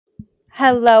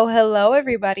Hello, hello,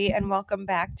 everybody, and welcome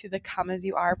back to the Come As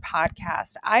You Are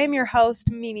podcast. I am your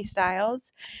host, Mimi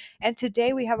Styles, and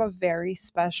today we have a very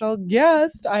special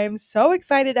guest. I am so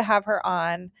excited to have her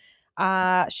on.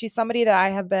 She's somebody that I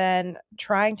have been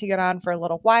trying to get on for a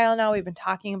little while now. We've been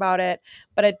talking about it,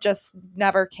 but it just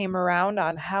never came around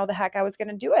on how the heck I was going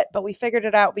to do it. But we figured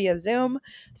it out via Zoom.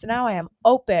 So now I am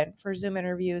open for Zoom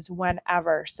interviews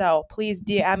whenever. So please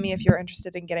DM me if you're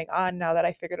interested in getting on now that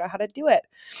I figured out how to do it.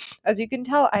 As you can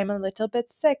tell, I'm a little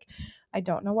bit sick. I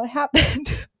don't know what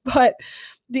happened, but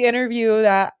the interview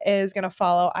that is going to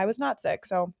follow, I was not sick.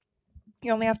 So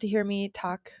you only have to hear me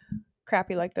talk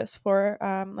crappy like this for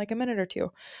like a minute or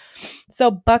two.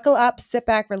 So buckle up, sit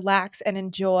back, relax, and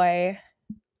enjoy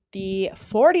the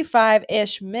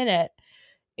 45-ish minute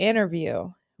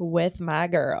interview with my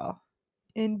girl.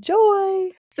 Enjoy.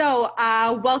 So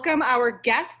welcome our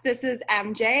guest. This is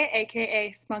MJ,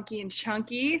 aka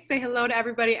spunkynchunky. Say hello to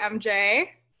everybody, MJ.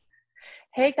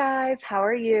 Hey guys, how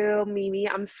are you? Mimi,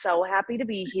 I'm so happy to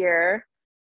be here.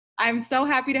 I'm so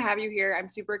happy to have you here. I'm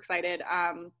super excited.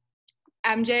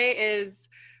 MJ is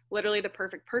literally the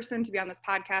perfect person to be on this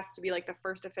podcast, to be like the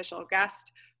first official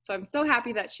guest. So I'm so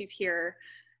happy that she's here.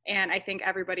 And I think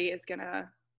everybody is going to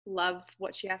love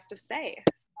what she has to say.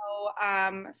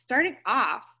 So starting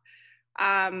off,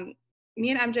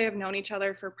 me and MJ have known each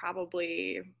other for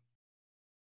probably,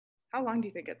 how long do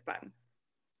you think it's been?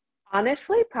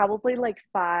 Honestly, probably like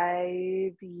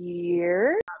 5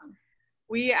 years.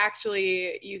 We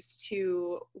actually used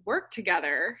to work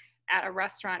together at a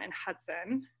restaurant in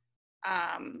Hudson.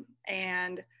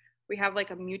 And we have like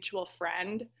a mutual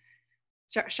friend.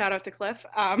 Shout out to Cliff.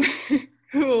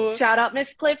 Shout out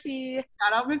Miss Cliffy.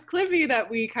 Shout out Miss Cliffy, that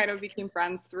we kind of became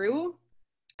friends through.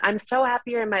 I'm so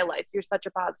happy you're in my life. You're such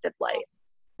a positive light.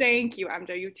 Thank you,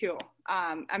 MJ. You too.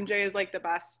 MJ is like the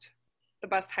best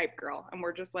hype girl, and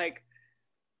we're just like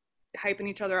hyping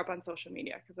each other up on social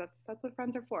media because that's what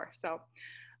friends are for. So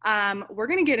we're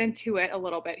gonna get into it a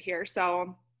little bit here.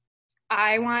 So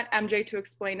I want MJ to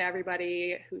explain to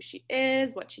everybody who she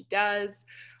is, what she does,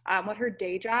 what her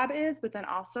day job is, but then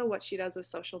also what she does with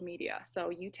social media. So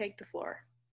you take the floor.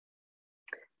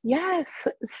 Yes.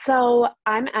 So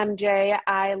I'm MJ.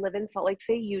 I live in Salt Lake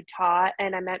City, Utah,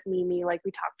 and I met Mimi, like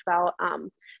we talked about,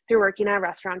 through working at a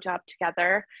restaurant job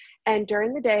together. And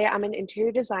during the day, I'm an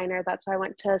interior designer. That's what I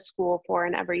went to school for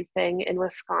and everything in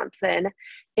Wisconsin.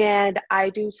 And I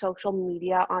do social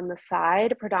media on the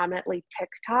side, predominantly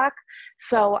TikTok.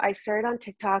 So I started on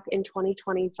TikTok in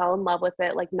 2020, fell in love with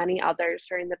it like many others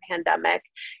during the pandemic.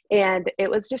 And it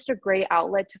was just a great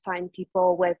outlet to find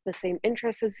people with the same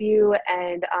interests as you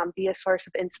and be a source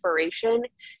of inspiration,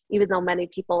 even though many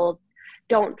people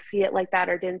don't see it like that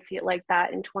or didn't see it like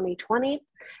that in 2020.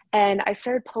 And I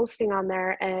started posting on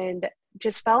there and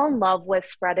just fell in love with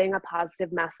spreading a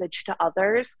positive message to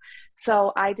others.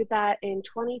 So I did that in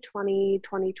 2020,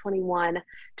 2021,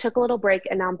 took a little break,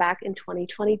 and now I'm back in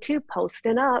 2022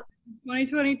 posting up.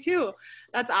 2022.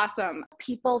 That's awesome.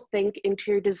 People think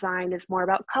interior design is more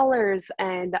about colors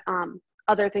and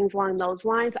other things along those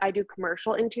lines. I do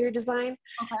commercial interior design,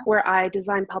 Okay. where I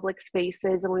design public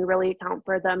spaces, and we really account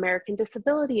for the American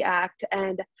Disability Act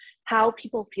and how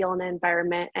people feel in an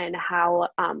environment and how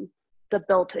the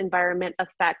built environment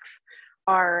affects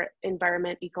our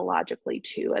environment ecologically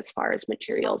too, as far as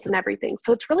materials and everything.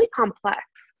 So it's really complex.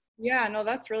 Yeah, no,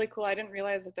 that's really cool. I didn't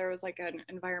realize that there was like an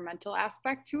environmental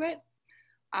aspect to it.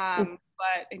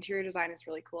 But interior design is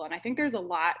really cool. And I think there's a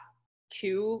lot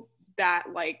to that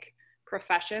like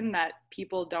profession that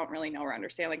people don't really know or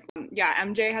understand. Like, yeah,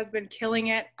 MJ has been killing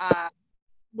it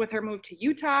with her move to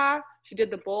Utah. She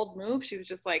did the bold move. She was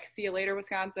just like, see you later,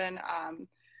 Wisconsin.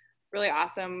 Really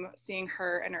awesome seeing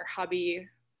her and her hubby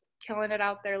killing it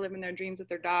out there, living their dreams with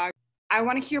their dog. I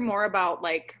want to hear more about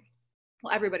like,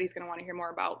 well, everybody's going to want to hear more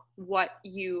about what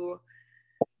you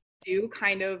do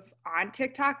kind of on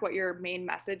TikTok, what your main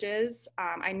message is.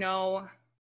 Obviously I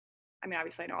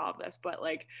know all of this, but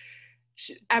like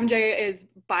MJ is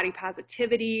body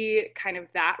positivity, kind of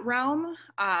that realm.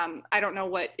 I don't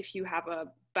know if you have a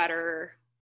better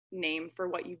name for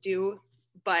what you do,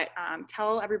 but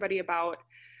tell everybody about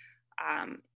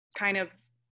kind of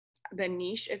the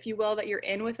niche, if you will, that you're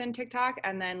in within TikTok,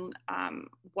 and then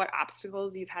what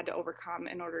obstacles you've had to overcome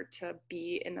in order to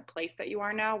be in the place that you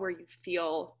are now, where you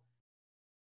feel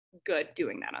good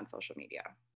doing that on social media.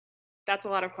 That's a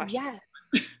lot of questions.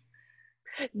 Yeah.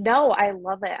 No, I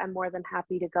love it. I'm more than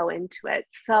happy to go into it.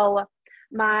 So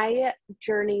my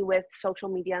journey with social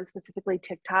media and specifically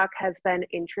TikTok has been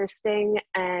interesting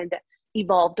and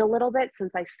evolved a little bit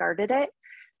since I started it.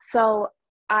 So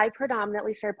I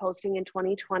predominantly started posting in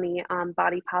 2020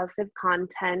 body positive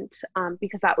content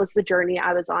because that was the journey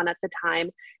I was on at the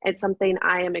time. It's something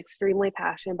I am extremely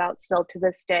passionate about still to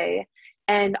this day.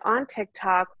 And on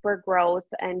TikTok, for growth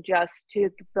and just to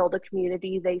build a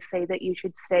community, they say that you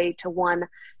should stay to one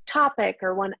topic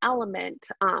or one element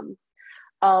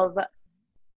of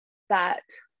that,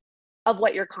 of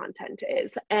what your content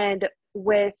is. And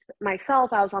with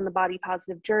myself, I was on the body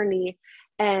positive journey,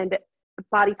 and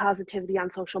body positivity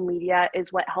on social media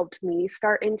is what helped me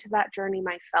start into that journey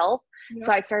myself. Yep.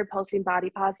 So I started posting body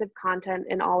positive content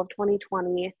in all of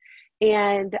 2020,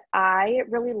 and I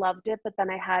really loved it. But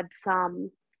then I had some,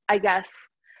 I guess,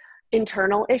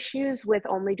 internal issues with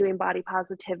only doing body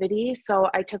positivity. So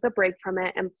I took a break from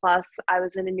it. And plus, I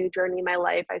was in a new journey in my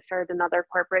life. I started another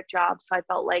corporate job. So I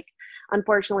felt like,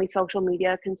 unfortunately, social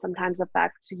media can sometimes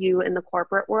affect you in the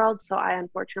corporate world. So I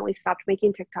unfortunately stopped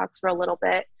making TikToks for a little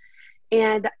bit.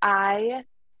 And I,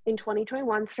 in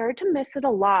 2021, started to miss it a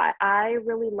lot. I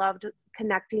really loved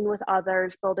connecting with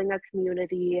others, building a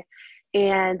community.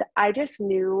 And I just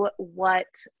knew what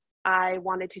I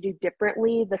wanted to do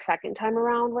differently the second time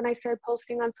around when I started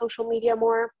posting on social media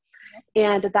more.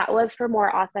 And that was for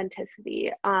more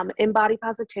authenticity. In body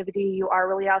positivity, you are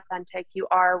really authentic. You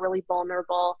are really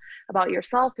vulnerable about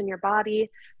yourself and your body.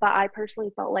 But I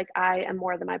personally felt like I am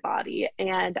more than my body.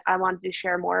 And I wanted to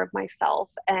share more of myself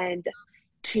and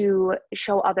to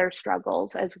show other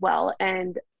struggles as well.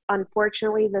 And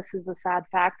unfortunately, this is a sad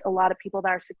fact. A lot of people that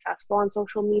are successful on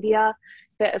social media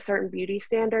fit a certain beauty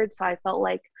standard. So I felt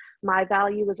like my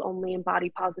value was only in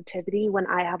body positivity when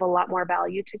I have a lot more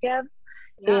value to give.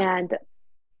 Yeah. And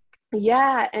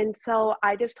yeah, and so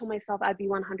I just told myself I'd be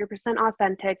 100%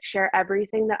 authentic, share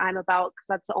everything that I'm about, because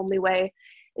that's the only way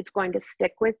it's going to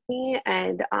stick with me.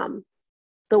 And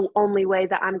the only way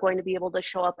that I'm going to be able to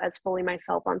show up as fully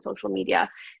myself on social media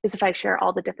is if I share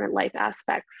all the different life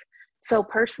aspects. So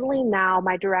personally now,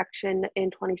 my direction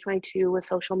in 2022 with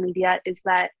social media is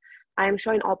that I am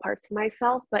showing all parts of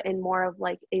myself, but in more of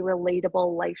like a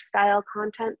relatable lifestyle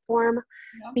content form.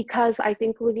 Yep. Because I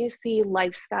think when you see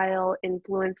lifestyle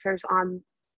influencers on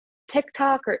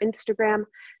TikTok or Instagram,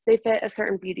 they fit a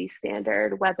certain beauty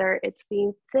standard, whether it's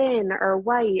being thin or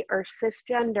white or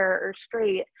cisgender or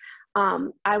straight.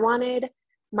 I wanted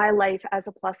my life as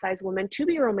a plus size woman to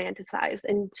be romanticized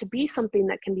and to be something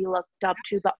that can be looked up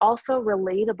to, but also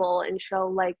relatable and show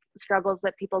like struggles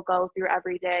that people go through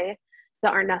every day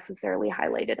that aren't necessarily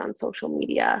highlighted on social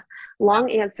media.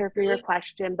 Long answer for your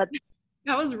question, but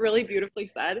That was really beautifully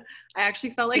said. I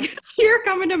actually felt like a tear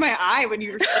coming to my eye when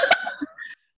you were saying.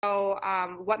 So,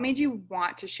 what made you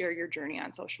want to share your journey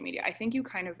on social media? I think you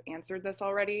kind of answered this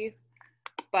already,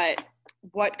 but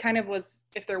what kind of was,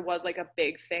 if there was like a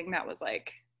big thing that was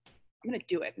like, I'm going to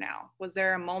do it now. Was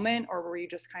there a moment, or were you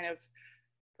just kind of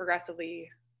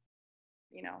progressively,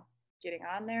 getting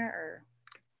on there, or?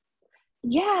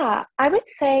 yeah, I would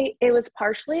say it was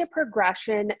partially a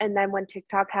progression. And then when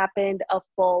TikTok happened, a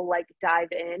full like dive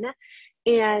in.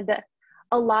 And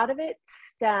a lot of it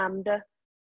stemmed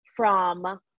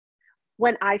from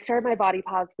when I started my body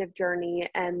positive journey,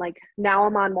 and like now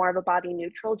I'm on more of a body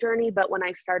neutral journey. But when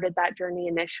I started that journey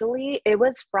initially, it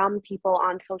was from people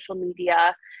on social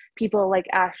media, people like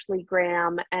Ashley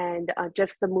Graham, and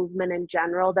just the movement in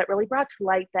general that really brought to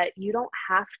light that you don't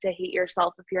have to hate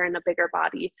yourself if you're in a bigger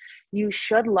body. You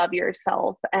should love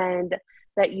yourself, and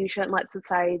that you shouldn't let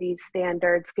society's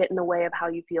standards get in the way of how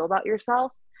you feel about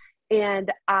yourself.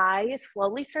 And I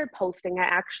slowly started posting. I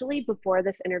actually, before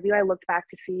this interview, I looked back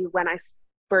to see when I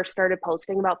first started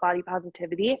posting about body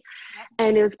positivity.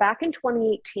 And it was back in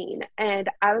 2018. And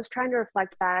I was trying to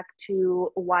reflect back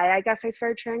to why I guess I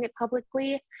started sharing it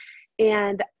publicly.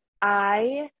 And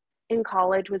I, in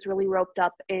college, was really roped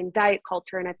up in diet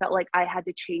culture. And I felt like I had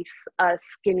to chase a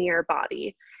skinnier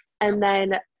body. And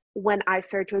then when I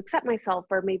started to accept myself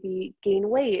or maybe gain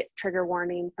weight, trigger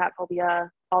warning, fat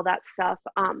phobia, all that stuff,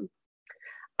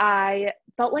 I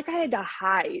felt like I had to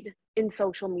hide in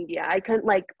social media. I couldn't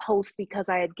like post because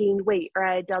I had gained weight or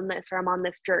I had done this or I'm on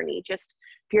this journey, just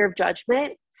fear of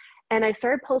judgment. And I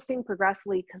started posting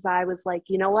progressively because I was like,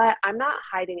 you know what? I'm not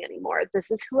hiding anymore. This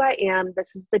is who I am.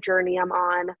 This is the journey I'm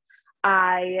on.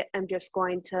 I am just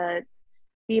going to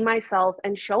be myself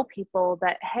and show people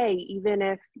that, hey, even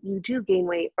if you do gain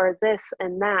weight or this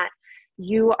and that,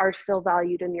 you are still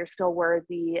valued and you're still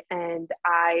worthy. And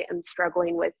I am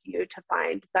struggling with you to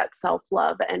find that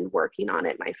self-love and working on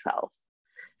it myself.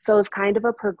 So it's kind of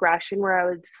a progression where I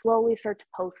would slowly start to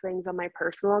post things on my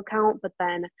personal account. But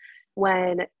then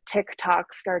when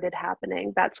TikTok started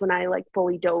happening, that's when I like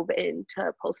fully dove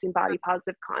into posting body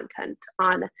positive content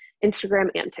on Instagram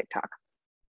and TikTok.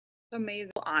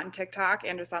 Amazing on TikTok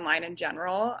and just online in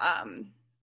general.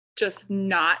 Just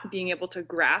not being able to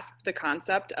grasp the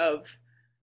concept of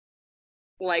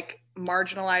like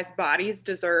marginalized bodies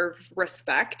deserve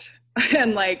respect.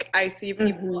 And like I see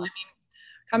people, Mm-hmm.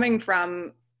 coming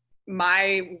from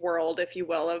my world, if you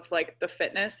will, of like the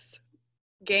fitness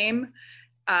game, is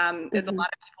a Mm-hmm. lot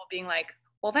of people being like,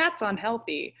 well, that's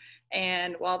unhealthy.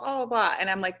 And well, blah, blah, blah. And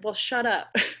I'm like, well, shut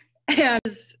up. And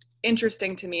it's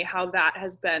interesting to me how that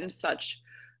has been such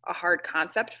a hard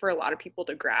concept for a lot of people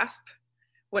to grasp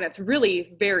when it's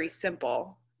really very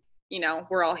simple.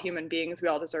 We're all human beings. We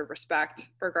all deserve respect,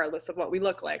 regardless of what we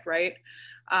look like, right?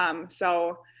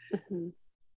 So Mm-hmm.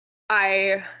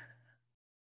 I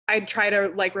I try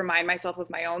to like remind myself of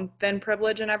my own thin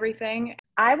privilege and everything.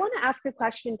 I want to ask a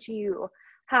question to you.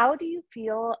 How do you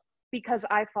feel? Because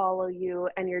I follow you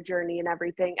and your journey and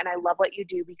everything, and I love what you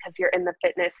do because you're in the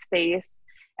fitness space,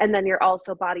 and then you're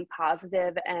also body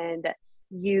positive, and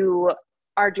you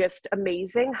are just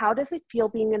amazing. How does it feel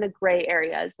being in a gray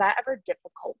area? Is that ever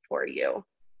difficult for you?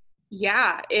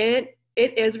 Yeah, it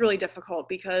is really difficult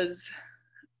because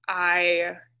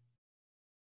I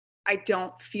I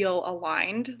don't feel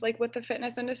aligned like with the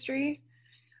fitness industry.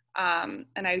 And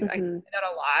I Mm-hmm. say that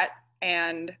a lot.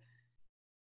 And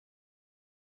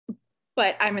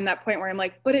but I'm in that point where I'm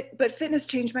like, but fitness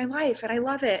changed my life and I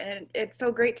love it. And it's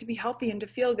so great to be healthy and to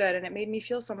feel good. And it made me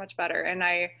feel so much better. And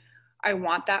I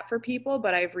want that for people,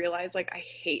 but I've realized like I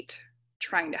hate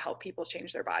trying to help people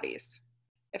change their bodies.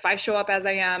 If I show up as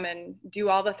I am and do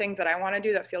all the things that I want to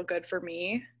do that feel good for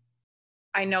me,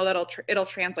 I know that it'll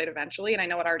translate eventually. And I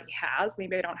know it already has.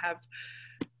 Maybe I don't have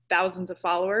thousands of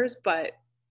followers, but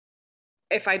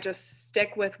if I just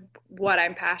stick with what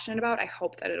I'm passionate about, I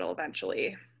hope that it'll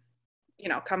eventually,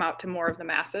 come out to more of the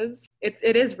masses.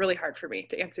 It is really hard for me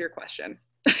to answer your question.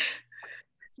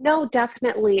 No,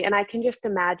 definitely. And I can just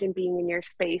imagine being in your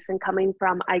space and coming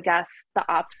from, I guess, the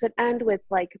opposite end with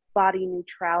like body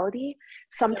neutrality.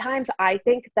 Yep. Sometimes I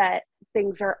think that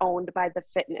things are owned by the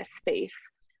fitness space,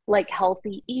 like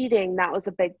healthy eating. That was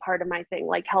a big part of my thing,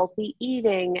 like healthy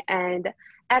eating and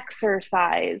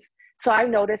exercise. So I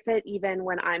notice it even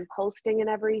when I'm posting and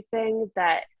everything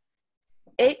that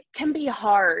it can be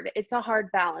hard. It's a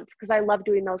hard balance because I love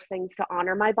doing those things to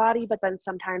honor my body, but then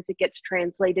sometimes it gets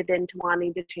translated into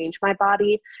wanting to change my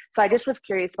body. So I just was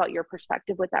curious about your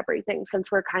perspective with everything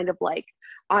since we're kind of like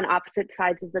on opposite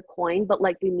sides of the coin, but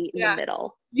like we meet in the Yeah.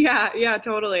 middle. Yeah,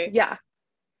 totally. Yeah.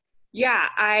 Yeah,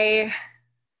 I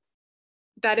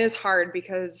that is hard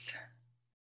because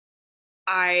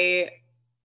I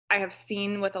I have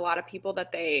seen with a lot of people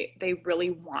that they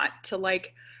really want to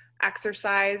like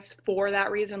exercise for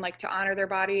that reason, like to honor their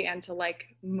body and to like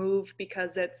move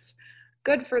because it's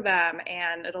good for them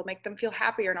and it'll make them feel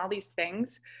happier and all these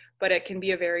things. But it can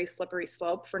be a very slippery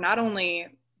slope for not only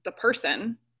the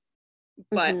person,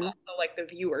 but Mm-hmm. also like the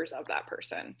viewers of that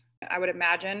person. I would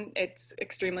imagine it's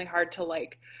extremely hard to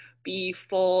like be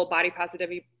full body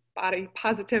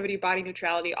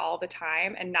neutrality all the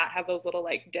time and not have those little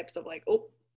like dips of like, oh,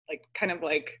 like kind of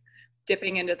like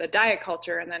dipping into the diet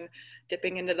culture and then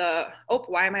dipping into the, oh,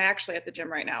 why am I actually at the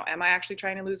gym right now? Am I actually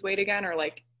trying to lose weight again? Or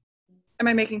like, am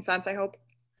I making sense? I hope.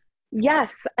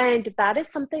 Yes, and that is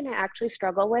something I actually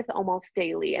struggle with almost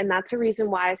daily. And that's a reason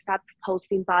why I stopped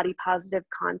posting body positive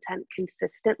content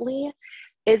consistently,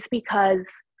 is because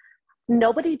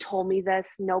nobody told me this.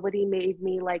 Nobody made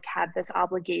me like have this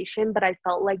obligation, but I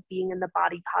felt like being in the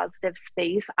body positive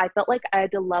space, I felt like I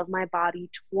had to love my body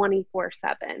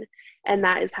 24/7. And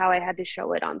that is how I had to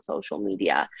show it on social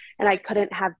media. And I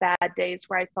couldn't have bad days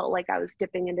where I felt like I was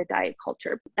dipping into diet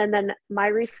culture. And then my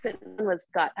recent one was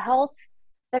gut health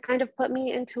that kind of put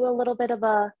me into a little bit of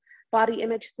a body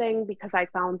image thing because I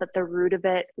found that the root of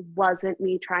it wasn't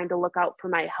me trying to look out for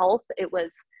my health. It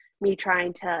was me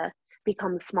trying to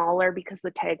become smaller because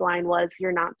the tagline was,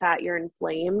 "You're not fat, you're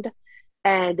inflamed."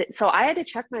 And so I had to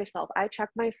check myself. I check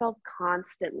myself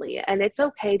constantly. And it's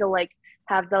okay to like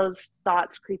have those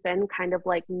thoughts creep in, kind of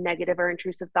like negative or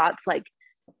intrusive thoughts, like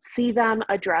see them,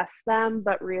 address them,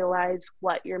 but realize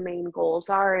what your main goals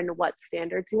are and what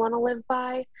standards you want to live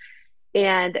by.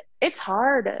 And it's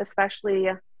hard, especially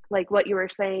like what you were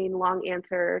saying, long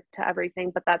answer to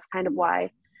everything, but that's kind of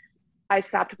why I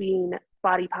stopped being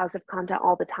body positive content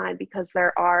all the time because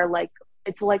there are like,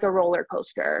 it's like a roller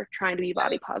coaster trying to be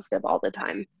body positive all the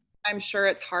time. I'm sure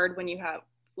it's hard when you have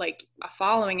like a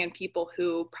following and people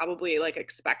who probably like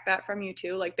expect that from you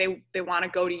too. Like they want to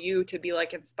go to you to be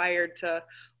like inspired to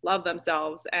love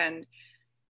themselves, and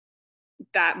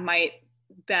that might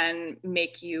then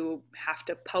make you have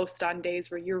to post on days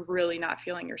where you're really not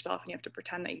feeling yourself and you have to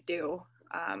pretend that you do.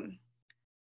 Um,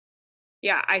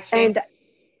 Yeah, I think And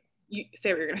you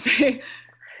say what you're gonna say.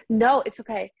 no, it's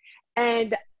okay.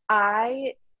 And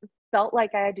I felt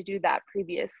like I had to do that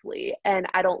previously, and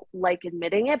I don't like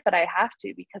admitting it, but I have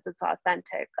to because it's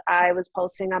authentic. I was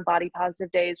posting on body positive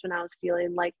days when I was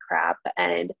feeling like crap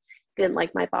and didn't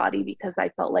like my body because I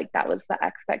felt like that was the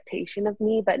expectation of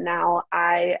me. But now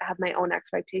I have my own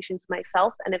expectations of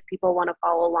myself, and if people want to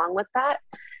follow along with that,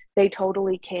 they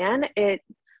totally can. It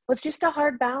was just a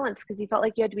hard balance because you felt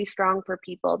like you had to be strong for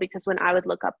people, because when I would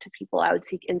look up to people, I would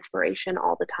seek inspiration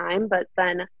all the time. But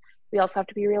then we also have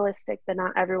to be realistic that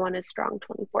not everyone is strong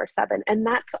 24/7, and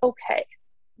that's okay.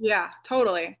 Yeah,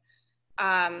 totally.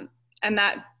 And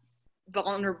that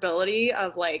vulnerability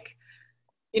of like,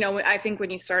 I think when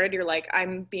you started, you're like,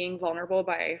 I'm being vulnerable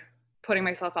by putting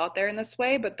myself out there in this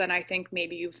way. But then I think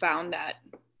maybe you found that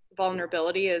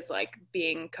vulnerability is like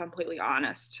being completely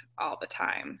honest all the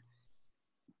time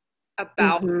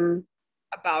about Mm-hmm.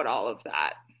 about all of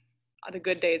that, the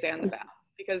good days and the bad.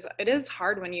 Because it is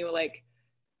hard when you like,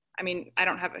 I mean, I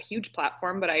don't have a huge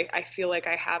platform, but I feel like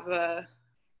I have a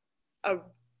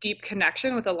deep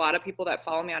connection with a lot of people that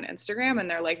follow me on Instagram, and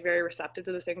they're like very receptive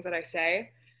to the things that I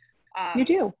say. You Um,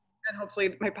 do. and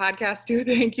hopefully my podcast too.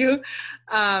 Thank you.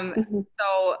 Mm-hmm.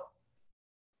 So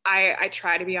I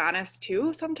try to be honest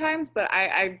too sometimes, but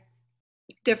I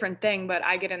different thing, but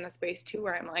I get in the space too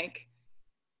where I'm like,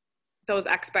 those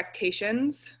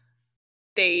expectations,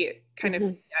 they kind of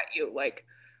Mm-hmm. get you. Like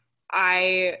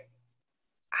I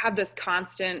have this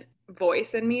constant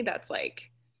voice in me that's like,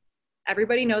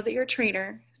 everybody knows that you're a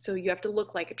trainer, so you have to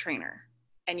look like a trainer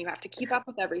and you have to keep up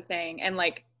with everything. And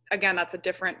like, again, that's a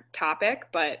different topic,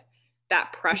 but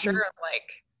that pressure Mm-hmm. of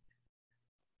like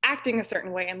acting a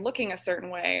certain way and looking a certain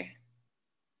way,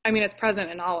 I mean, it's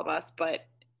present in all of us, but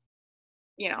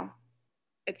you know,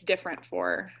 it's different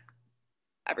for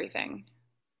everything.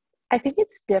 I think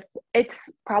it's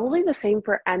probably the same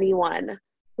for anyone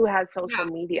who has social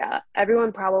Yeah. media.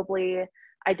 Everyone probably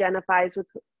identifies with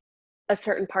a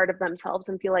certain part of themselves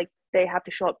and feel like they have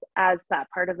to show up as that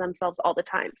part of themselves all the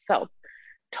time. So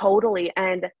totally.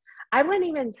 And I wouldn't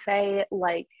even say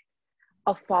like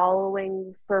a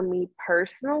following for me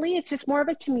personally. It's just more of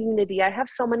a community. I have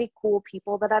so many cool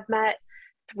people that I've met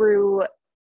through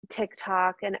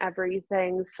TikTok and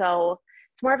everything. So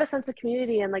it's more of a sense of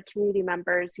community and like community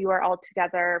members. You are all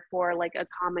together for like a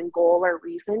common goal or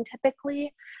reason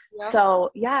typically. Yep.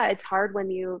 So yeah, it's hard when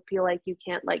you feel like you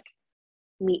can't like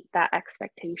meet that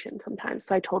expectation sometimes.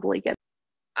 So I totally get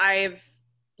it.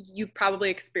 You've probably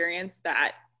experienced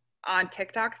that on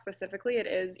TikTok specifically. It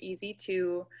is easy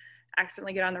to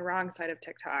accidentally get on the wrong side of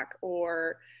TikTok,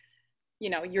 or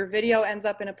your video ends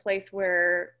up in a place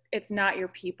where it's not your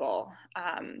people.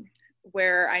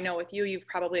 Where I know with you, you've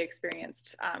probably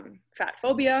experienced fat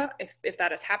phobia, if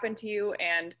that has happened to you.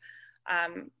 And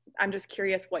I'm just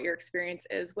curious what your experience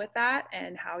is with that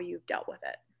and how you've dealt with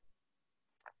it.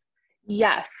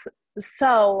 Yes.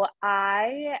 So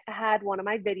I had one of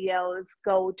my videos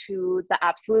go to the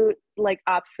absolute like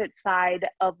opposite side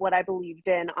of what I believed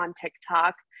in on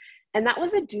TikTok. And that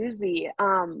was a doozy.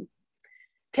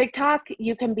 TikTok,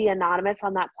 you can be anonymous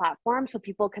on that platform, so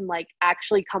people can like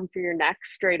actually come for your neck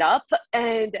straight up.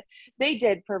 And they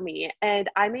did for me. And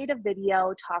I made a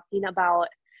video talking about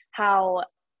how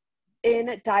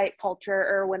in diet culture,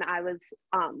 or when I was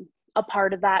a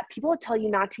part of that, people would tell you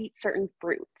not to eat certain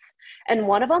fruits. And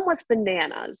one of them was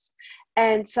bananas.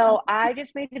 And so I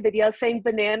just made a video saying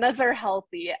bananas are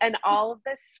healthy, and all of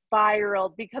this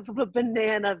spiraled because of a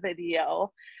banana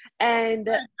video. And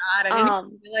Oh my God, I didn't um,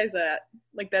 even realize that,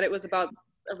 like that it was about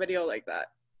a video like that.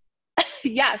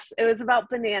 yes, it was about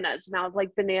bananas. And I was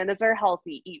like, bananas are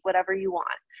healthy, eat whatever you want.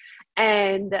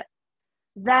 And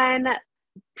then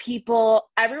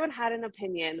everyone had an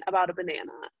opinion about a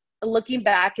banana. Looking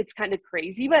back, it's kind of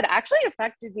crazy, but it actually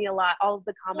affected me a lot, all of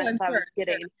the Oh, comments I'm I sure. was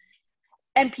getting.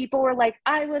 And people were like,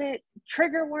 I wouldn't,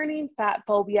 trigger warning, fat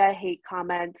phobia, hate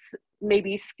comments,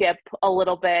 maybe skip a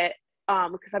little bit,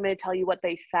 because I'm going to tell you what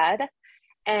they said.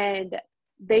 And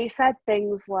they said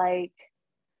things like,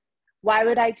 why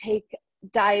would I take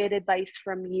diet advice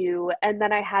from you? And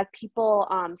then I had people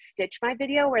stitch my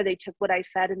video where they took what I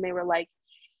said and they were like,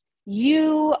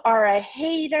 you are a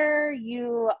hater,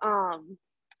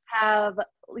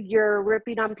 you're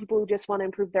ripping on people who just want to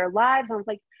improve their lives. I was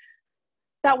like,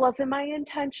 that wasn't my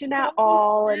intention at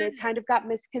all, and it kind of got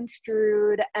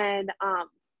misconstrued. And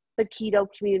the keto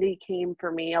community came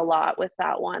for me a lot with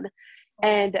that one.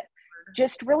 And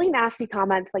just really nasty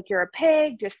comments like you're a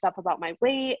pig, just stuff about my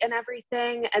weight and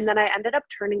everything. And then I ended up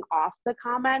turning off the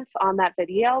comments on that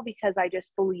video because I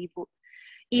just believe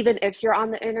even if you're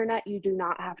on the internet, you do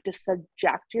not have to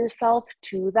subject yourself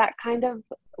to that kind of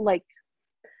like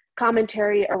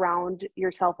commentary around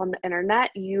yourself on the internet.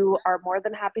 You are more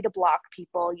than happy to block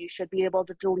people. You should be able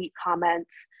to delete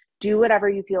comments, do whatever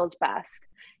you feel is best.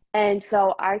 And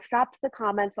so I stopped the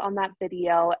comments on that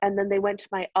video, and then they went to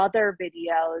my other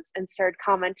videos and started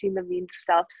commenting the mean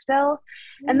stuff still.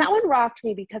 And that one rocked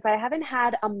me because I haven't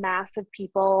had a mass of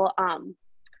people,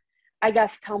 I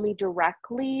guess, tell me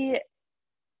directly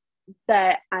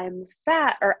that I'm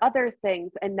fat or other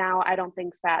things. And now I don't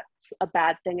think fat's a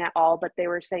bad thing at all, but they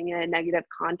were saying it in a negative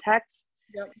context.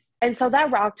 Yep. And so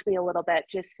that rocked me a little bit,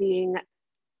 just seeing,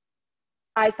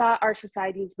 I thought our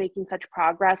society is making such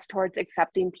progress towards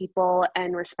accepting people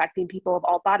and respecting people of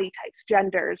all body types,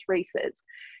 genders, races.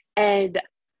 And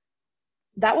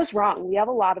that was wrong. We have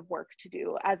a lot of work to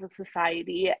do as a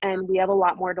society, and we have a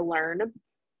lot more to learn.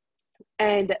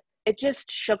 And it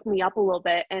just shook me up a little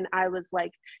bit. And I was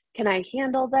like, can I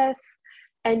handle this?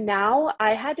 And now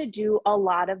I had to do a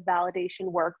lot of validation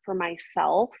work for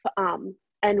myself,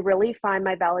 and really find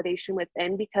my validation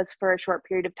within, because for a short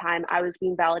period of time, I was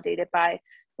being validated by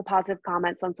the positive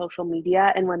comments on social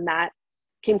media. And when that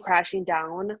came crashing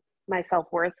down, my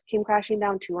self-worth came crashing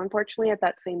down too, unfortunately, at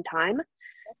that same time.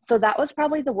 So that was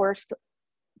probably the worst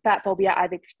fat phobia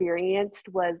I've experienced,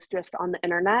 was just on the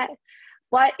internet.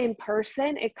 But in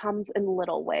person, it comes in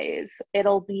little ways.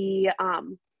 It'll be,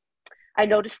 I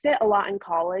noticed it a lot in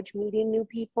college, meeting new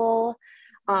people,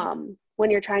 when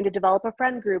you're trying to develop a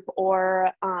friend group, or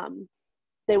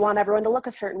they want everyone to look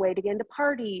a certain way to get into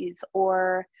parties,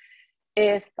 or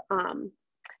if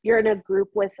you're in a group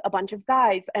with a bunch of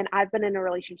guys. And I've been in a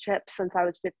relationship since I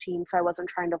was 15, so I wasn't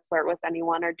trying to flirt with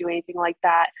anyone or do anything like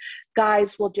that.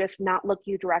 Guys will just not look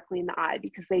you directly in the eye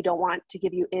because they don't want to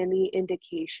give you any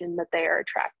indication that they are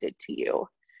attracted to you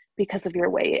because of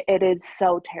your weight. It is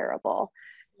so terrible.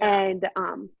 Yeah. And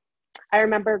I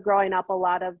remember growing up, a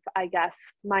lot of, I guess,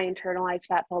 my internalized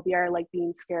fat phobia, or like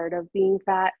being scared of being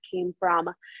fat, came from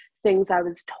things I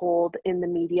was told in the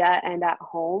media and at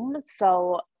home.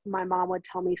 So my mom would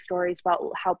tell me stories about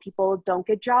how people don't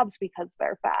get jobs because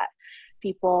they're fat.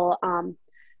 People,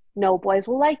 no boys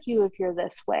will like you if you're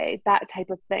this way, that type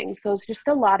of thing. So it's just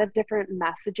a lot of different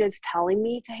messages telling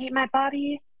me to hate my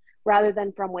body rather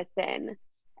than from within,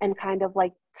 and kind of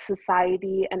like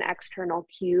society and external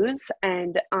cues.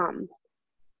 And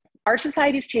our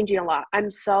society is changing a lot.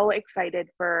 I'm so excited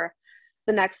for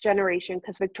the next generation,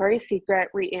 because Victoria's Secret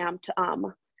reamped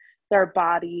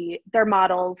their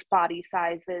models' body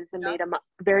sizes and made them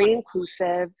very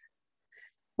inclusive.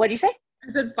 What do you say?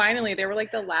 I said finally. They were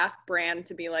like the last brand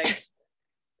to be like,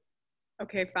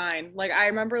 okay, fine. Like I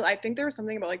remember, I think there was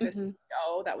something about like this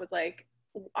show that was like,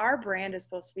 our brand is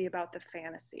supposed to be about the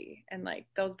fantasy, and like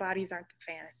those bodies aren't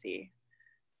the fantasy.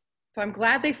 So I'm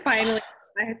glad they finally,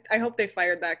 I hope they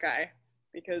fired that guy,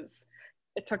 because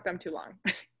it took them too long.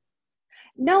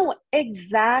 No,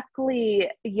 exactly.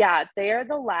 Yeah, they are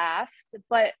the last,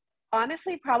 but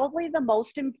honestly, probably the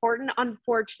most important.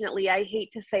 Unfortunately, I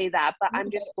hate to say that, but I'm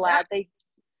just glad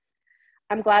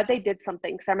I'm glad they did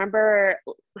something. Because I remember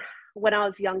when I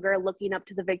was younger, looking up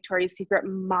to the Victoria's Secret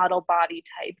model body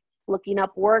type, looking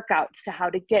up workouts to how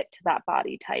to get to that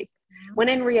body type. When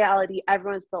in reality,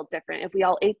 everyone's built different. If we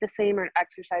all ate the same or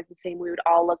exercised the same, we would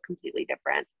all look completely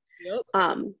different.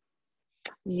 Yep.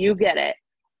 You get it.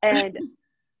 And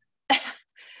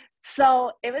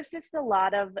so it was just a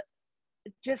lot of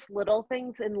just little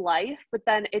things in life, but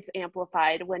then it's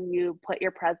amplified when you put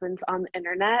your presence on the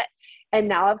internet. And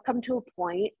now I've come to a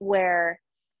point where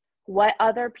what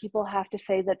other people have to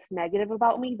say that's negative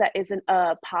about me, that isn't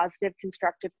a positive,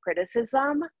 constructive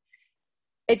criticism,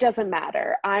 it doesn't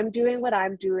matter. I'm doing what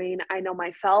I'm doing. I know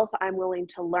myself. I'm willing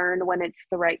to learn when it's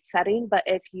the right setting. But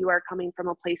if you are coming from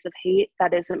a place of hate,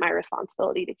 that isn't my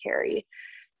responsibility to carry.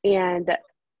 And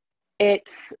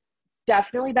it's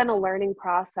definitely been a learning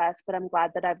process, but I'm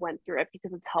glad that I've went through it,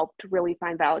 because it's helped to really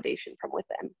find validation from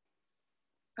within.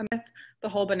 The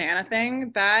whole banana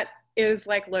thing, that is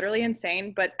like literally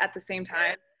insane. But at the same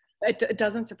time, it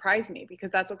doesn't surprise me,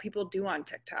 because that's what people do on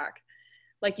TikTok.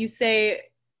 Like you say,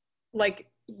 like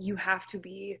you have to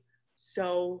be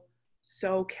so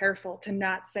careful to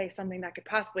not say something that could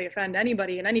possibly offend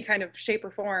anybody in any kind of shape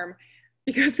or form,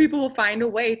 because people will find a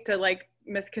way to like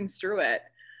misconstrue it.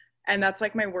 And that's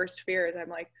like my worst fear, is I'm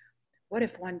like, what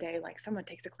if one day like someone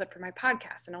takes a clip from my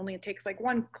podcast and only it takes like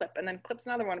one clip and then clips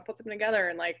another one and puts them together,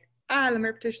 and like, the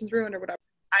reputation's ruined or whatever.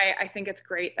 I think it's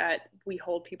great that we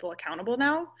hold people accountable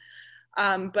now.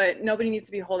 But nobody needs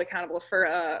to be held accountable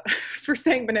for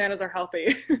saying bananas are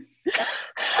healthy.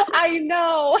 I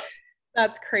know.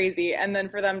 That's crazy. And then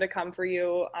for them to come for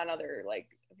you on other like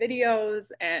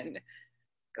videos and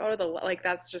go to the, like,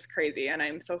 that's just crazy. And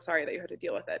I'm so sorry that you had to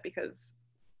deal with it, because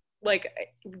like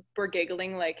we're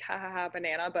giggling like ha ha ha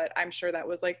banana, but I'm sure that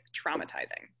was like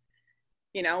traumatizing,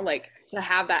 you know, like to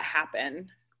have that happen.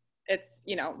 It's,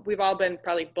 you know, we've all been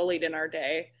probably bullied in our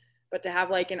day, but to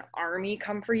have like an army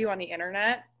come for you on the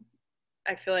internet,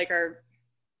 I feel like are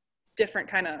different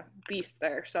kind of beasts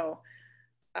there. So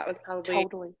that was probably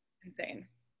Totally. insane.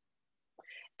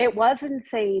 It was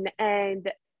insane.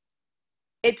 And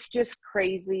it's just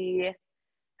crazy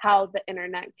how the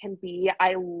internet can be.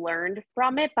 I learned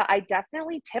from it, but I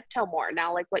definitely tiptoe more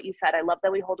now. Like what you said, I love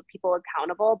that we hold people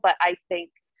accountable, but I think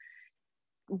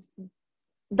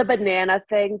the banana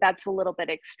thing, that's a little bit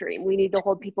extreme. We need to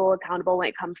hold people accountable when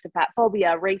it comes to fat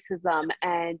phobia, racism,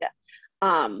 and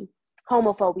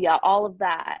homophobia, all of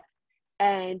that,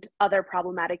 and other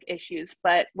problematic issues.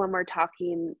 But when we're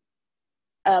talking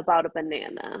about a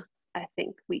banana, I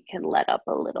think we can let up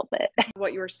a little bit.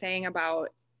 What you were saying about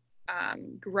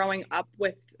growing up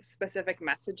with specific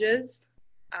messages,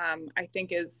 I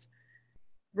think is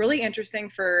really interesting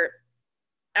for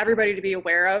everybody to be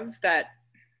aware of, that,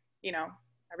 you know,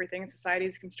 everything in society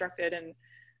is constructed and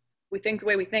we think the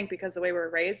way we think because the way we're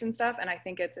raised and stuff. And I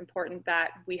think it's important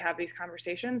that we have these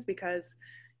conversations because,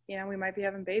 you know, we might be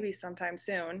having babies sometime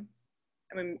soon.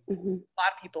 I mean, a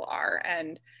lot of people are.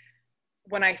 And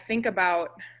when I think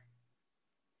about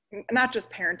not just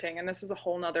parenting, and this is a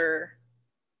whole nother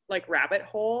like rabbit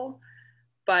hole,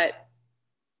 but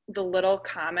the little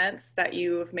comments that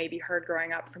you've maybe heard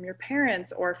growing up from your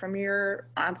parents or from your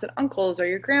aunts and uncles or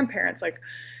your grandparents, like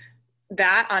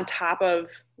that on top of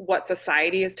what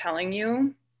society is telling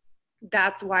you,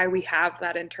 that's why we have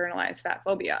that internalized fat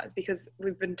phobia, is because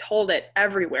we've been told it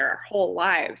everywhere our whole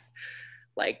lives.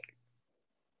 Like,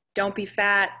 don't be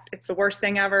fat, it's the worst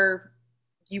thing ever,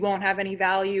 you won't have any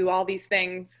value, all these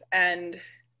things. And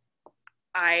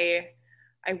I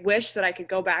wish that I could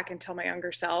go back and tell my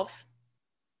younger self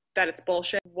that it's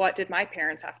bullshit. What did my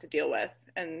parents have to deal with,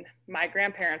 and my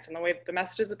grandparents, and the way the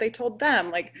messages that they told them,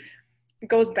 like it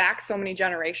goes back so many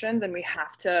generations, and we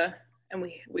have to, and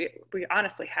we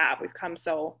honestly have, we've come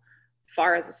so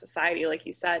far as a society, like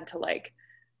you said, to like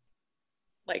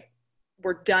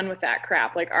we're done with that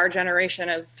crap. Like our generation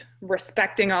is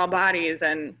respecting all bodies,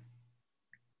 and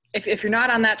if you're not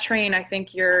on that train, I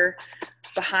think you're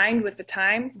behind with the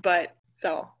times. But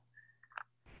so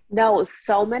No,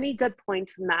 so many good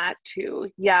points in that too.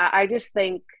 Yeah, I just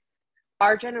think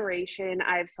our generation,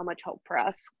 I have so much hope for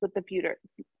us with the future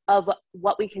of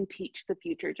what we can teach the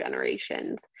future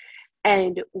generations.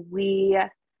 And we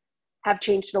have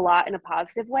changed a lot in a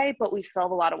positive way, but we still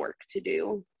have a lot of work to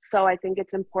do. So I think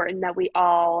it's important that we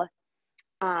all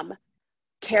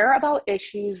care about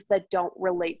issues that don't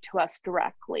relate to us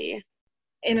directly.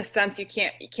 in a sense, you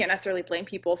can't necessarily blame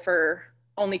people for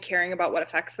only caring about what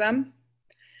affects them.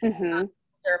 Mm-hmm.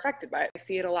 They're affected by it. I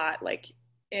see it a lot, like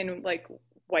in like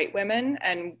white women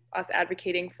and us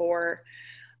advocating for,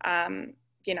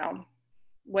 you know,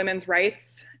 women's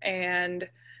rights and,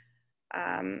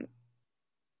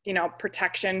 you know,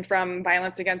 protection from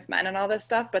violence against men and all this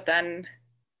stuff. But then,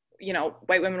 you know,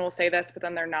 white women will say this, but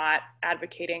then they're not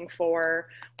advocating for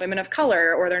women of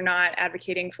color, or they're not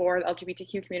advocating for the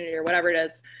LGBTQ community or whatever it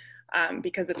is,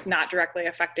 because it's not directly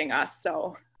affecting us.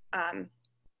 So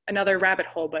another rabbit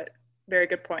hole, but very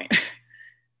good point.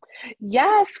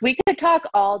 Yes, we could talk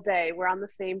all day. We're on the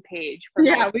same page for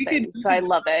most things, so I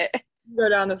love it. Go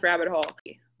down this rabbit hole.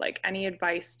 Like, any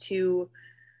advice to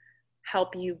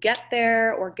help you get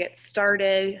there or get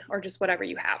started, or just whatever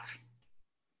you have?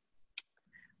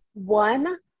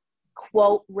 One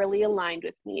quote really aligned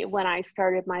with me when I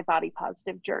started my body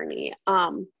positive journey.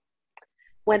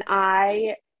 When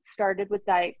I started with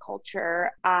diet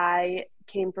culture, I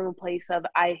came from a place of,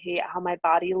 I hate how my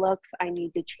body looks, I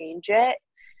need to change it.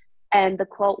 And the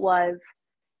quote was,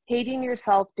 hating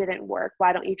yourself didn't work,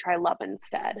 why don't you try love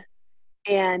instead?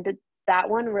 And that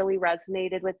one really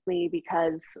resonated with me,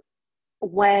 because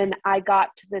when I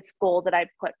got to this goal that I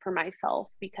put for myself,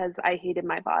 because I hated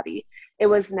my body, it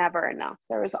was never enough.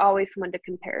 There was always someone to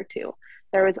compare to.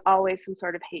 There was always some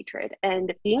sort of hatred.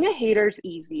 And being a hater is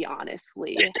easy,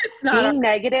 honestly. It's not being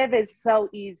negative is so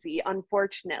easy,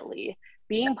 unfortunately.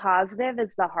 Being positive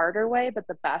is the harder way, but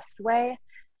the best way.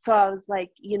 So I was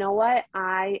like, you know what?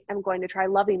 I am going to try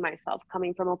loving myself,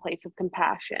 coming from a place of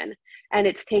compassion. And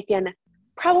it's taken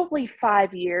probably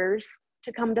 5 years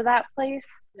to come to that place,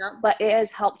 but it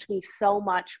has helped me so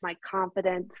much, my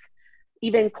confidence.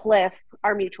 Even Cliff,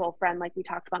 our mutual friend, like we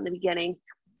talked about in the beginning,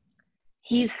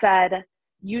 he said,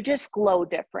 you just glow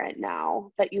different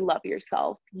now that you love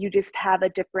yourself. You just have a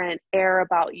different air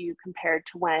about you compared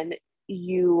to when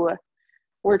you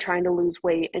were trying to lose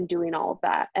weight and doing all of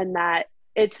that, and that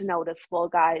it's noticeable,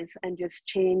 guys, and just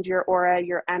change your aura,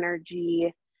 your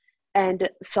energy, and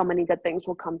so many good things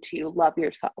will come to you. Love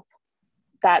yourself.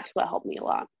 That's what helped me a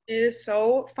lot. It is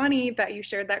so funny that you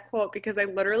shared that quote, because I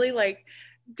literally like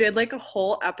did like a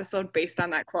whole episode based on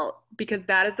that quote, because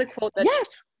that is the quote that Yes.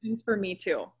 changed things for me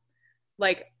too.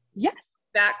 Like, Yes.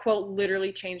 that quote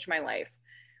literally changed my life.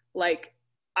 Like,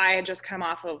 I had just come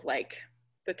off of like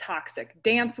the toxic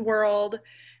dance world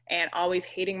and always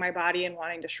hating my body and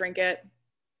wanting to shrink it.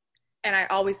 And I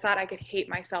always thought I could hate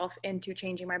myself into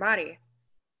changing my body.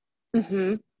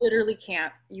 Mm-hmm. Literally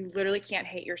can't. You literally can't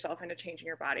hate yourself into changing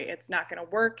your body. It's not going to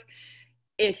work.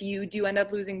 If you do end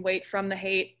up losing weight from the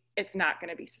hate, it's not going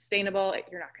to be sustainable.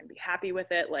 You're not going to be happy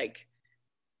with it. Like,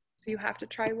 so you have to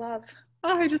try love.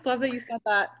 Oh, I just love that you said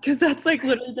that, because that's like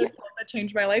literally the quote that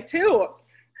changed my life too.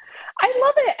 I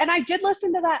love it. And I did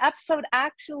listen to that episode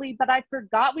actually, but I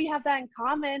forgot we have that in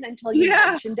common until you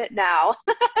mentioned it now.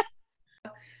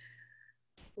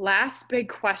 Last big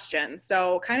question.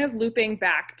 So kind of looping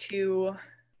back to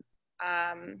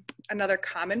another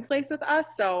commonplace with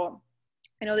us. So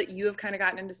I know that you have kind of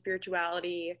gotten into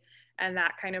spirituality and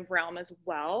that kind of realm as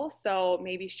well. So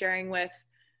maybe sharing with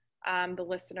the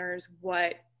listeners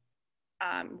what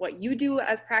you do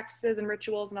as practices and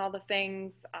rituals and all the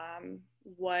things,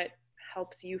 what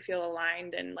helps you feel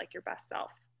aligned and like your best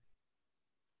self.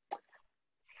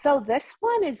 So this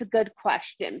one is a good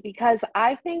question, because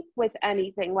I think with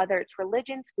anything, whether it's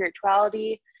religion,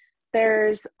 spirituality,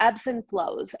 there's ebbs and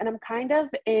flows. And I'm kind of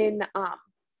in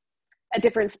a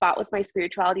different spot with my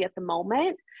spirituality at the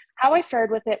moment. How I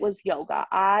started with it was yoga.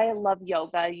 I love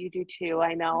yoga. You do too,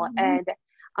 I know. Mm-hmm.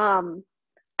 And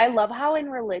I love how in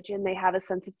religion they have a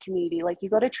sense of community. Like, you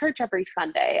go to church every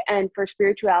Sunday, and for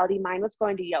spirituality, mine was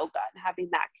going to yoga and having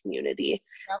that community.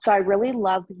 Yep. So I really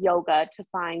love yoga to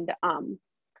find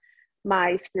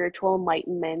my spiritual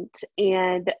enlightenment,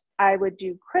 and I would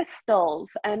do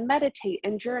crystals and meditate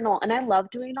and journal, and I love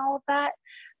doing all of that.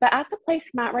 But at the place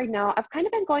I'm at right now, I've kind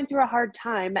of been going through a hard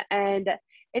time, and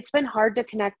it's been hard to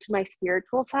connect to my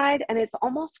spiritual side, and it's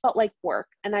almost felt like work.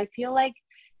 And I feel like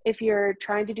if you're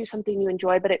trying to do something you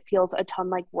enjoy, but it feels a ton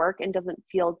like work and doesn't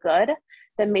feel good,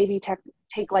 then maybe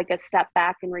take like a step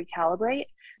back and recalibrate.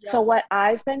 Yep. So what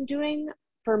I've been doing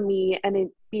for me and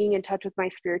being in touch with my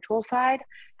spiritual side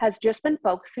has just been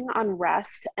focusing on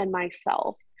rest and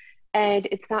myself. And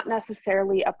it's not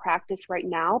necessarily a practice right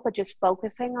now, but just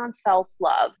focusing on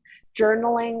self-love,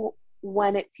 journaling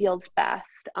when it feels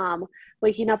best,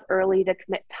 waking up early to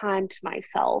commit time to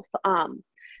myself.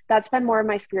 That's been more of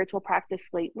my spiritual practice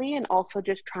lately, and also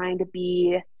just trying to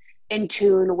be in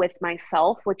tune with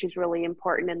myself, which is really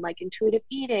important, and like intuitive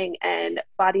eating and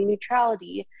body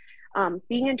neutrality.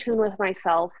 Being in tune with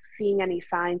myself, seeing any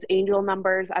signs, angel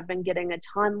numbers. I've been getting a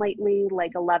ton lately,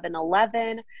 like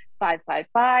 1111,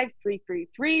 555,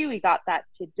 333. We got that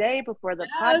today before the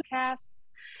podcast.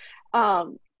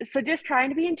 So just trying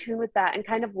to be in tune with that and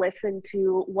kind of listen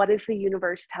to what is the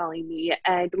universe telling me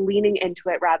and leaning into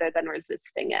it rather than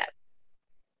resisting it.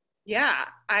 Yeah,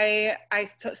 I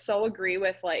so agree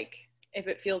with, like, if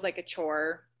it feels like a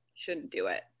chore, you shouldn't do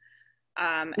it.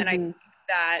 And I think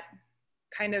that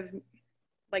kind of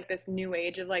like this new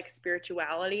age of like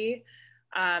spirituality,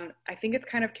 I think it's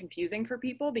kind of confusing for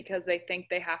people, because they think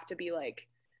they have to be like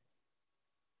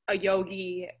a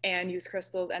yogi and use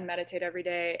crystals and meditate every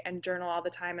day and journal all the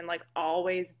time and like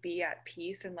always be at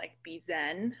peace and like be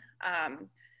zen.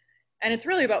 And it's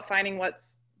really about finding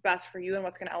what's best for you and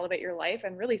what's going to elevate your life.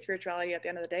 And really, spirituality at the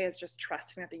end of the day is just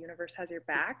trusting that the universe has your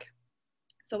back.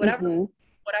 So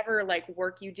whatever like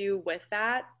work you do with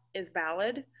that is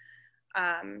valid.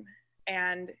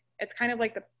 And it's kind of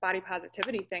like the body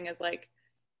positivity thing is like,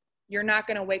 you're not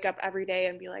going to wake up every day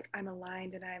and be like, I'm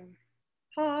aligned and I'm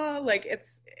like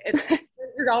it's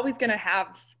you're always going to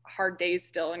have hard days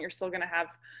still, and you're still going to have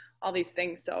all these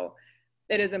things. So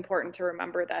it is important to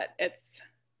remember that it's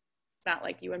not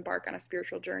like you embark on a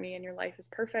spiritual journey and your life is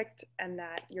perfect and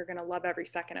that you're going to love every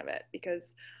second of it,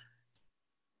 because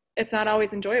it's not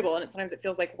always enjoyable, and sometimes it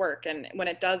feels like work, and when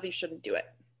it does, you shouldn't do it.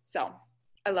 So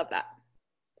I love that.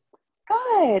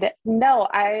 Good. No,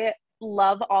 I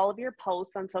love all of your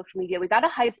posts on social media. We got to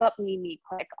hype up Mimi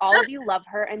quick. All of you love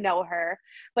her and know her,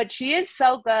 but she is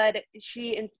so good.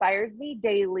 She inspires me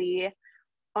daily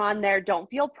on there. Don't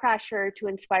feel pressure to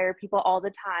inspire people all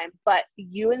the time, but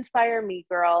you inspire me,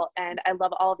 girl. And I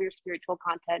love all of your spiritual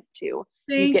content too.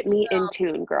 You get me in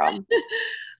tune, girl.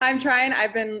 I'm trying.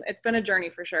 It's been a journey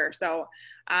for sure. So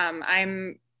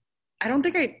I don't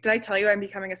think did I tell you I'm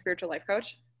becoming a spiritual life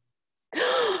coach?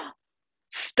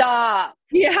 Stop.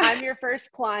 Yeah. I'm your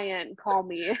first client. Call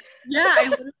me. Yeah, I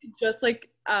literally just like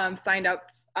signed up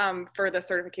for the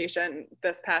certification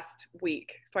this past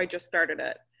week. So I just started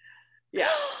it. Yeah.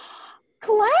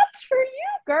 Claps for you,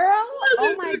 girl. Yes, Oh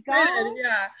I'm so my excited. God.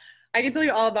 Yeah. I can tell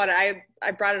you all about it.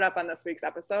 I brought it up on this week's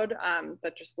episode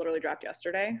that just literally dropped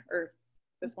yesterday or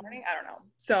this morning. I don't know.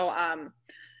 So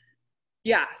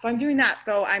yeah, so I'm doing that.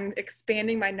 So I'm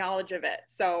expanding my knowledge of it.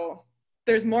 So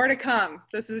there's more to come.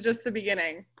 This is just the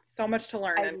beginning. So much to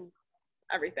learn and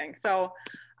everything. So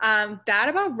that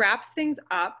about wraps things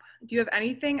up. Do you have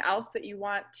anything else that you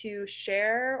want to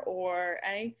share or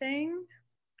anything?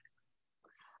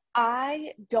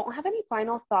 I don't have any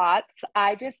final thoughts.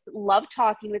 I just love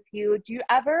talking with you. Do you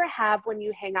ever have, when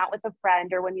you hang out with a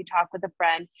friend or when you talk with a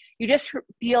friend, you just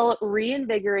feel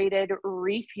reinvigorated,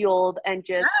 refueled, and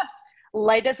just Yes.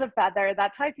 light as a feather?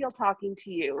 That's how I feel talking to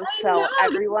you. I So know,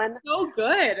 everyone, so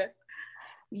good.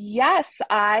 yes,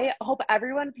 I hope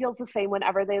everyone feels the same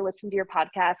whenever they listen to your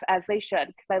podcast, as they should,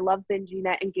 because I love binging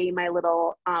it and getting my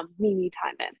little Mimi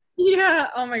time in. Yeah.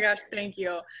 Oh my gosh. Thank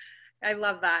you. I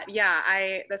love that. Yeah.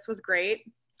 This was great.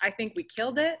 I think we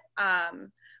killed it.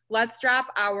 Let's drop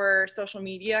our social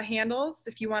media handles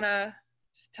if you want to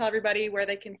just tell everybody where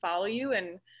they can follow you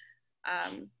and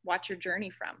watch your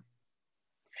journey from.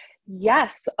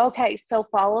 Yes. Okay. So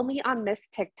follow me on Miss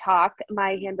TikTok.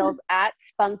 My handle's at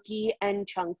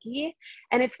spunkynchunky.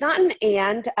 And it's not an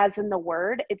and as in the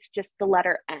word, it's just the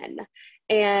letter N.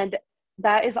 And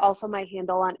that is also my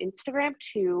handle on Instagram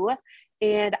too.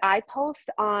 And I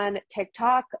post on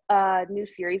TikTok a new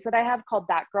series that I have called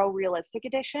That Girl Realistic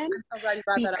Edition. I'm so glad you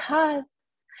brought that up.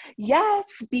 Yes,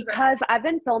 because I've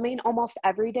been filming almost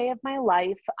every day of my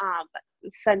life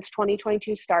since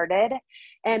 2022 started.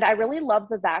 And I really love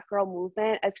the That Girl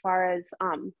movement as far as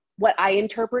what I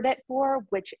interpret it for,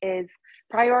 which is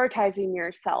prioritizing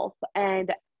yourself.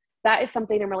 And that is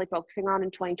something I'm really focusing on in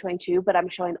 2022, but I'm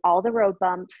showing all the road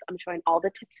bumps. I'm showing all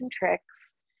the tips and tricks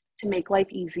to make life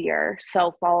easier.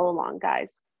 So follow along, guys.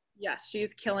 Yes,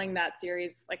 she's killing that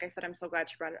series. Like I said, I'm so glad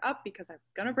she brought it up because I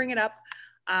was going to bring it up.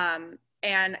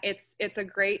 And it's a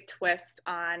great twist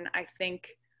on, I think,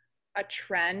 a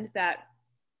trend that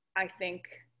I think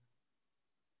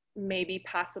maybe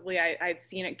possibly I'd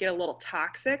seen it get a little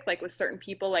toxic, like with certain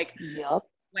people, like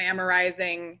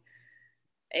glamorizing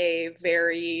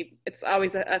it's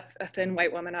always a thin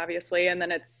white woman, obviously. And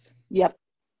then it's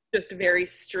just very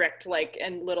strict, like,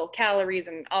 and little calories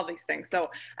and all these things.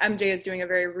 So MJ is doing a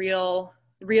very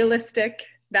realistic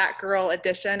That Girl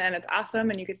edition, and it's awesome.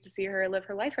 And you get to see her live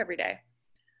her life every day.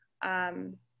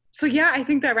 So yeah, I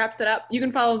think that wraps it up. You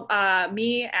can follow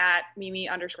me at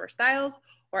Mimi_Styles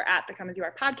or at the Come As You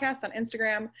Are podcast on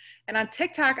Instagram. And on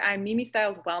TikTok, I'm Mimi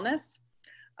Styles Wellness.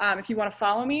 If you want to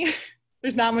follow me,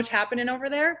 there's not much happening over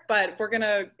there, but we're going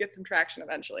to get some traction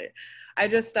eventually. I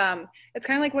just, it's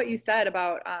kind of like what you said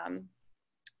about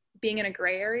being in a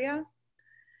gray area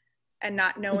and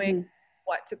not knowing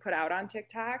what to put out on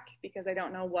TikTok because I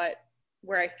don't know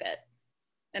where I fit.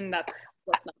 And that's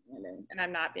what's not landing. And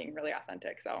I'm not being really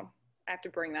authentic. So I have to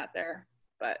bring that there.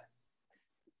 But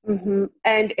and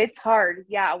it's hard.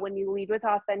 Yeah. When you lead with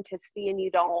authenticity and you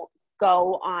don't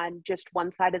go on just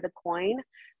one side of the coin,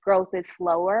 growth is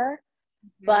slower,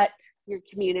 but your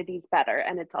community's better.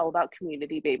 And it's all about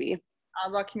community, baby. All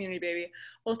about community, baby.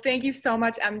 Well, thank you so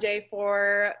much, MJ,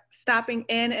 for stopping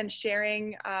in and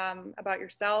sharing about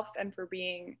yourself and for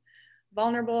being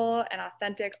vulnerable and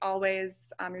authentic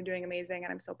always. You're doing amazing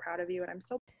and I'm so proud of you and I'm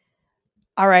so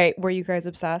All right, were you guys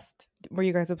obsessed? Were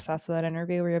you guys obsessed with that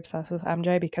interview? Were you obsessed with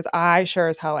MJ? Because I sure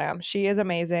as hell am. She is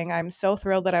amazing. I'm so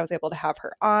thrilled that I was able to have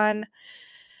her on.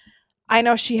 I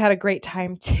know she had a great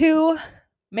time too.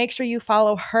 Make sure you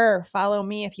follow her. Follow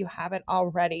me if you haven't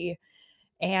already.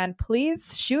 And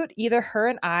please shoot either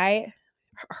her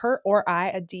or I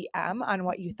a DM on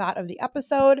what you thought of the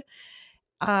episode.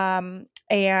 And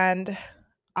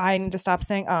I need to stop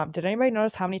saying, did anybody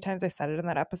notice how many times I said it in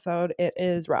that episode? It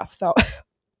is rough. So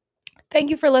thank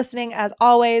you for listening. As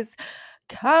always,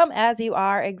 come as you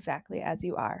are, exactly as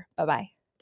you are. Bye-bye.